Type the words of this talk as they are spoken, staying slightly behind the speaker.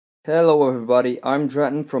Hello everybody, I'm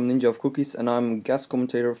Dreten from NinjaOfCookies and I'm guest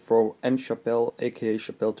commentator for Mchapelle aka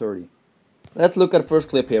Mchapelle 30. Let's look at the first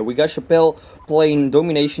clip here. We got Mchapelle playing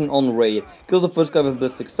domination on raid. Kills the first guy with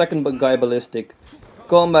Ballistic, second guy Ballistic.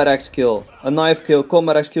 Combat X kill, a knife kill,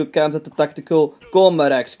 combat X kill, camps at the tactical,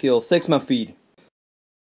 combat X kill, 6-man feed.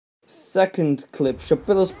 Second clip,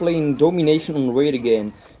 Mchapelle is playing domination on raid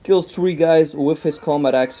again. Kills 3 guys with his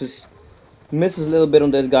combat axes. Misses a little bit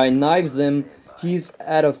on this guy, knives him. He's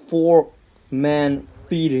at a 4-man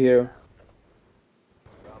feed here.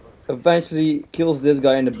 Eventually kills this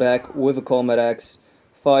guy in the back with a combat axe.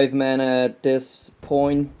 5-man at this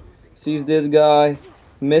point. Sees this guy.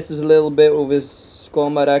 Misses a little bit with his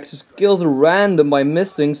combat axes. Kills a random by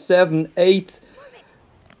missing. 7, 8.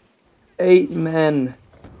 8-man.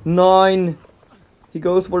 9. He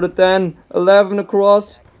goes for the 10. 11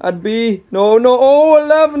 across. At B. No. Oh,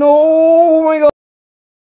 11. Oh my god.